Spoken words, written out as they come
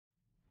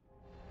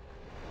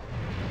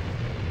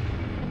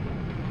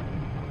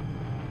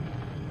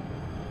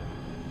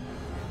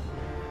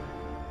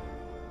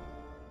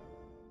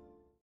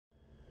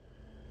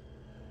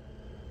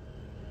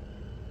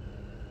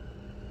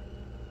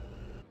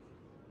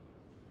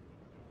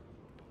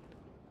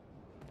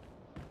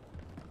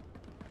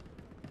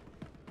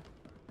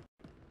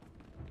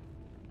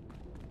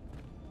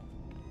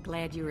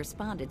glad you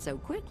responded so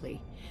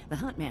quickly. The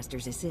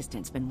Huntmaster's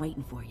assistant's been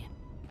waiting for you.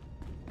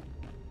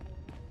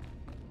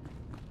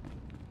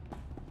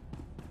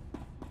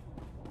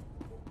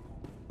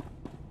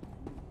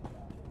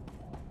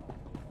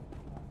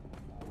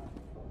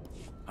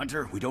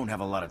 Hunter, we don't have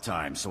a lot of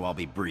time, so I'll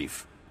be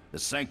brief. The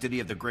sanctity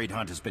of the Great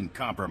Hunt has been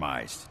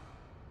compromised.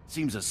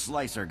 Seems a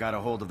slicer got a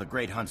hold of the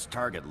Great Hunt's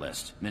target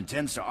list and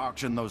intends to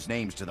auction those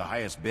names to the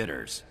highest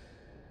bidders.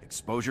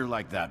 Exposure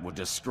like that will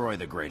destroy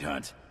the Great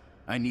Hunt.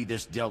 I need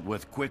this dealt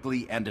with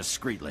quickly and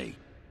discreetly.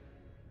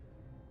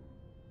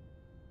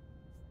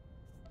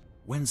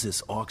 When's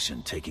this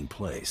auction taking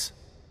place?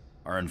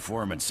 Our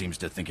informant seems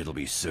to think it'll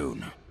be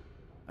soon.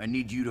 I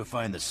need you to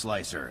find the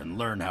slicer and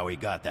learn how he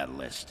got that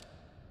list.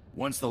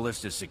 Once the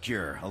list is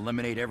secure,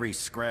 eliminate every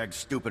scrag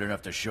stupid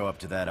enough to show up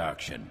to that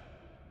auction.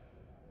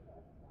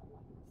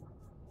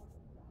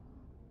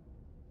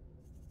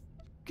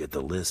 Get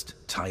the list,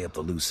 tie up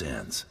the loose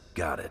ends.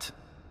 Got it.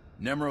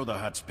 Nemro the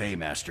Hutt's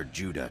paymaster,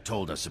 Judah,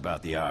 told us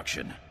about the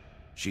auction.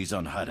 She's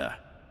on Hutta.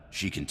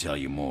 She can tell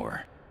you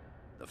more.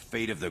 The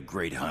fate of the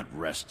Great Hunt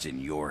rests in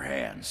your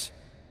hands.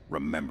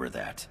 Remember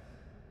that.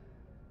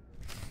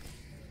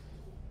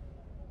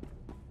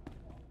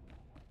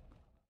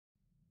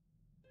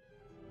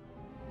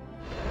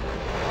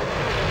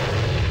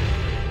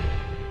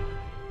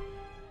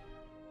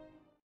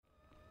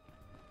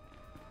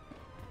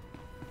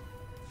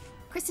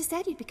 Krista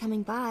said you'd be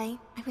coming by.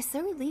 I was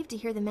so relieved to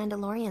hear the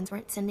Mandalorians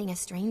weren't sending a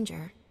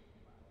stranger.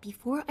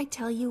 Before I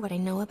tell you what I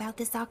know about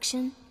this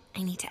auction,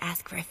 I need to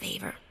ask for a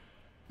favor.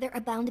 There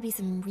are bound to be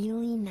some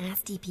really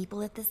nasty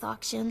people at this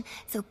auction,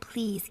 so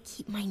please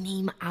keep my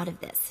name out of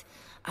this.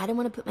 I don't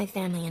want to put my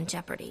family in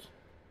jeopardy.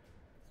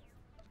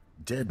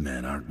 Dead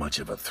men aren't much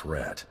of a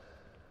threat.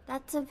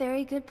 That's a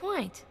very good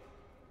point.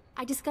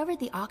 I discovered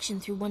the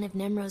auction through one of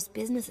Nemro's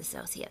business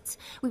associates.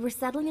 We were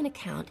settling an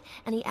account,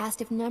 and he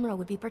asked if Nemro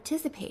would be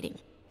participating.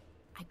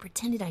 I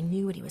pretended I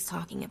knew what he was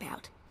talking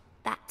about.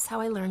 That's how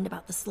I learned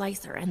about the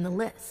slicer and the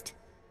list.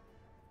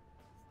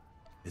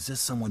 Is this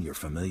someone you're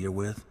familiar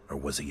with, or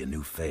was he a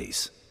new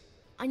face?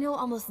 I know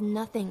almost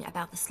nothing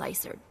about the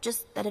slicer,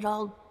 just that it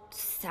all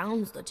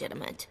sounds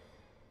legitimate.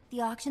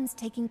 The auction's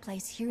taking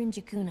place here in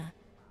Jakuna.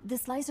 The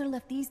slicer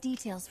left these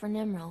details for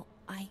Nemro.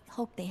 I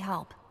hope they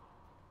help.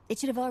 It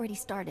should have already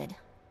started.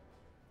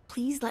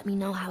 Please let me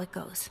know how it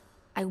goes.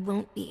 I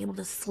won't be able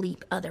to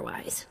sleep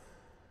otherwise.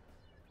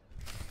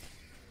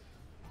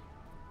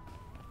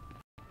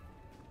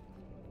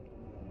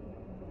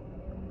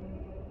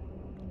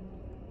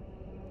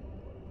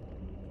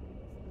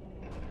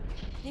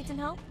 Need some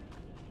help?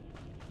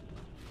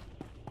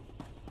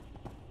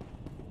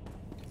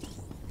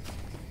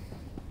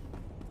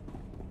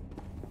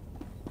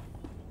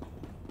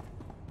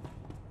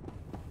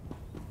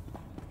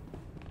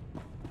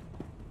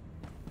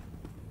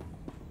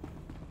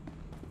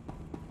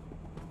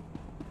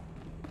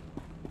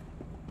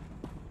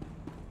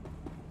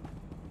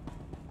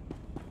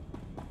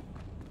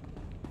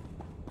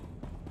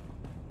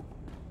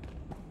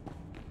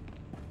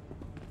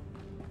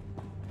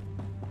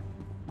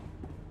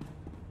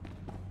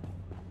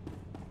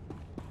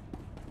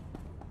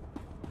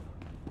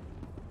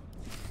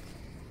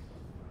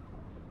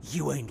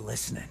 You ain't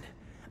listening.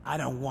 I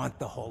don't want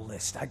the whole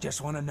list. I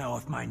just want to know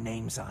if my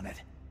name's on it.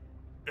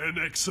 An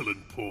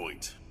excellent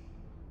point.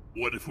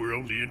 What if we're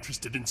only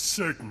interested in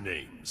certain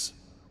names?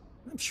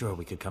 I'm sure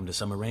we could come to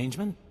some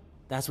arrangement.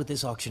 That's what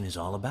this auction is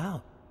all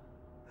about.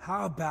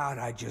 How about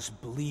I just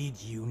bleed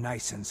you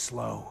nice and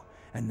slow,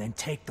 and then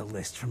take the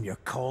list from your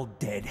cold,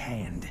 dead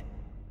hand?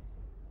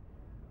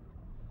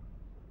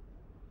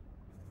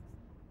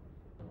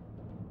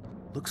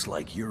 Looks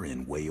like you're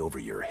in way over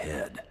your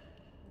head.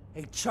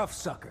 Hey, chuff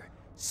sucker,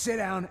 sit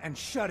down and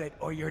shut it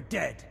or you're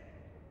dead.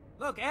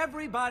 Look,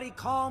 everybody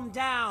calm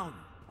down.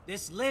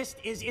 This list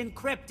is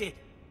encrypted.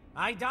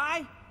 I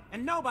die,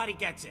 and nobody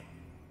gets it.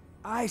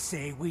 I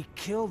say we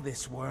kill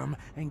this worm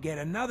and get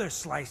another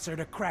slicer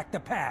to crack the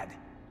pad.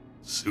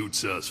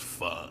 Suits us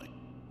fine.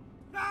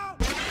 No!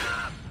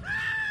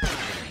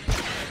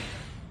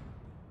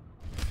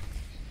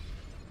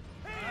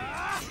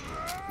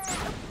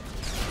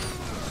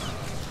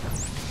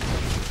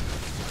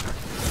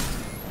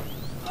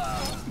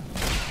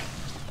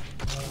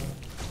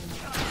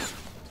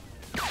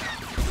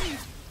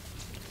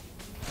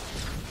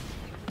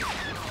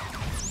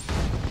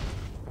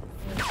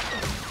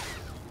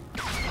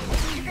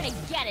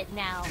 Get it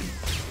now.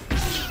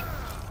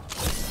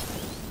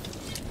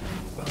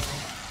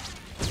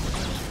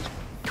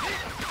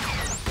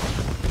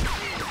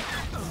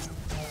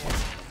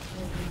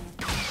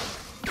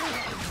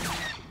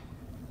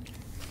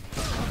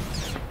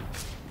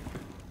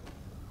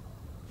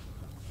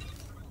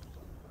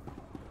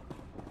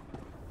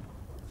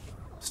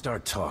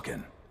 Start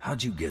talking.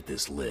 How'd you get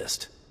this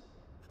list?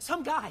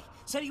 Some guy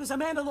said he was a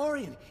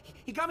Mandalorian.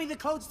 He got me the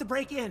codes to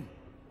break in.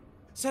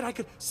 Said I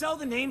could sell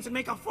the names and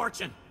make a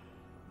fortune.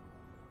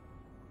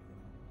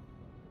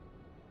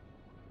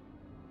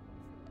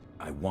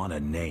 I want a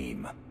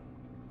name.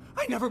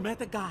 I never met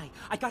the guy.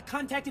 I got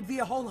contacted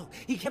via holo.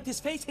 He kept his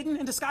face hidden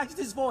and disguised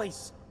his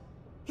voice.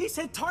 He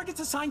said targets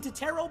assigned to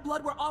Taro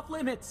Blood were off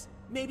limits.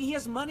 Maybe he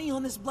has money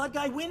on this Blood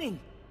guy winning.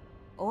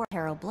 Or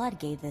Taro Blood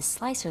gave this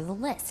Slicer the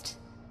list.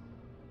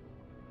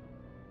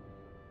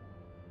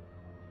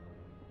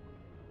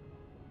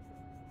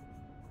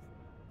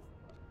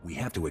 We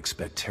have to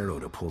expect Taro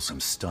to pull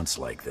some stunts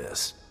like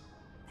this.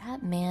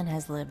 That man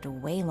has lived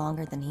way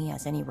longer than he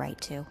has any right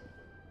to.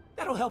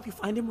 That'll help you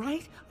find him,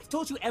 right? I've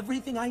told you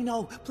everything I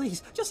know.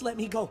 Please, just let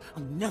me go.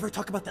 I'll never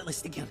talk about that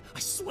list again. I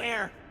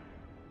swear.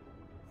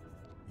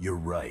 You're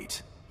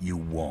right. You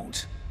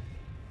won't.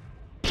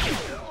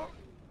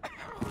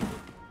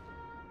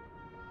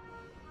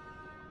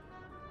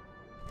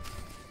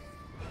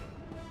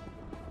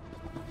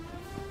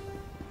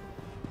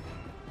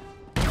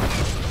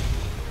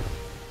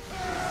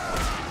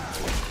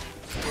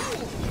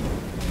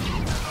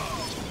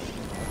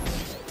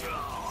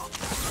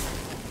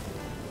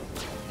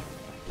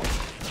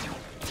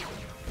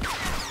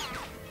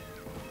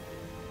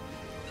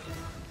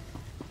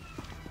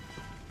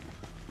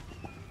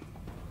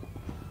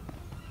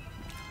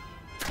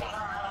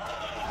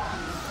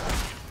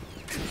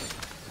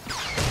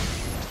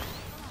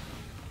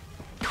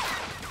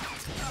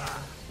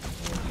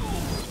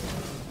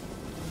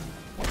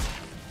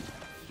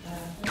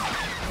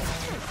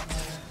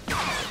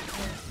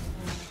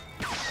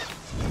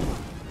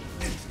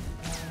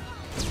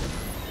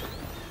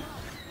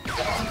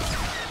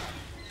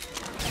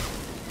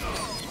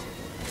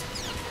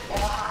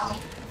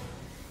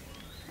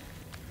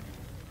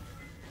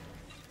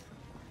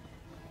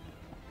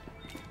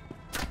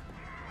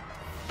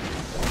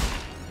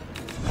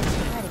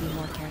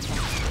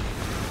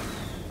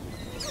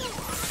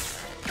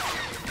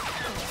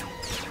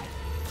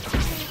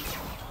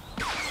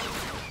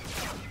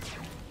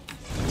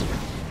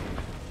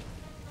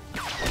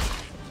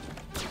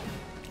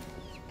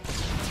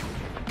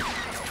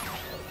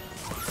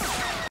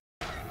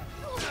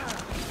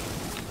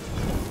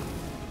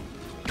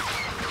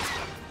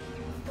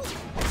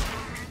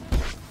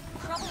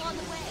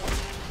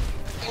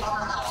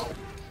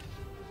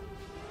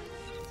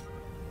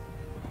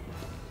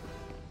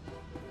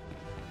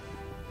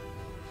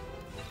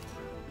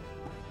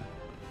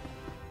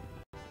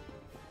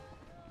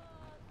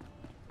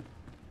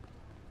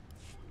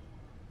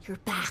 You're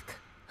back.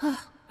 I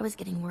was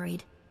getting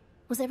worried.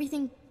 Was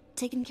everything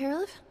taken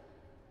care of?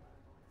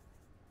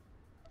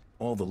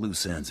 All the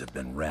loose ends have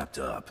been wrapped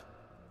up.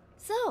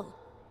 So,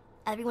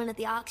 everyone at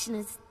the auction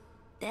is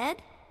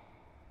dead?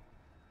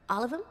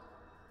 All of them?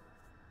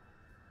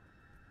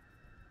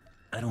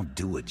 I don't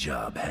do a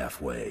job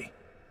halfway.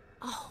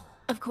 Oh,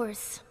 of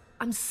course.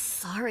 I'm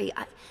sorry.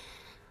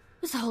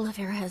 This whole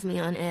affair has me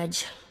on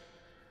edge.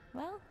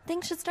 Well,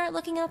 things should start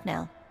looking up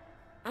now.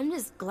 I'm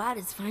just glad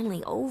it's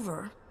finally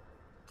over.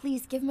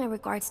 Please give my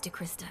regards to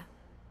Krista.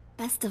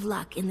 Best of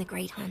luck in the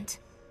Great Hunt.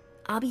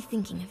 I'll be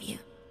thinking of you.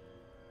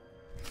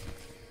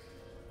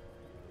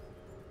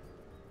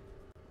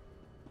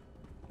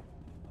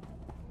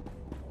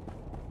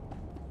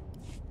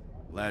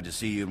 Glad to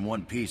see you in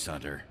one piece,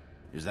 Hunter.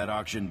 Is that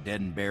auction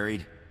dead and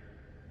buried?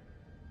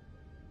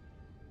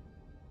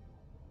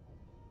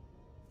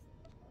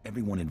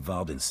 Everyone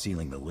involved in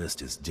stealing the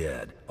list is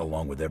dead,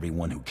 along with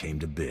everyone who came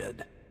to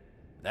bid.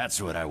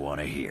 That's what I want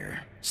to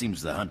hear.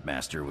 Seems the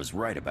Huntmaster was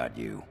right about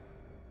you.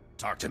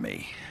 Talk to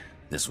me.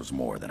 This was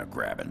more than a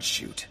grab and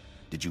shoot.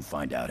 Did you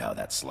find out how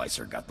that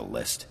Slicer got the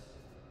list?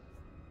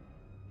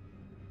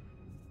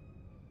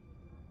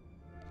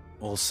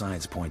 All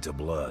signs point to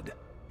Blood.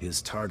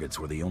 His targets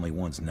were the only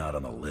ones not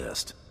on the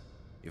list.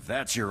 If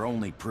that's your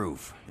only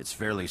proof, it's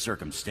fairly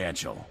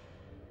circumstantial.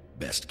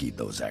 Best keep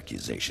those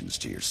accusations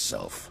to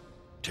yourself.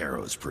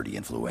 Taro's pretty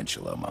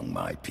influential among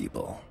my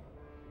people.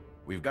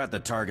 We've got the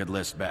target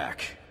list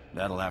back.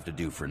 That'll have to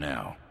do for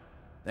now.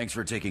 Thanks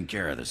for taking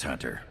care of this,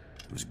 Hunter.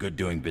 It was good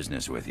doing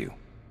business with you.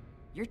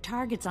 Your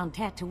targets on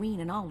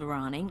Tatooine and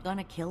Alderaan ain't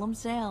gonna kill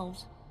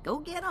themselves. Go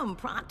get 'em,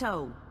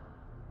 pronto.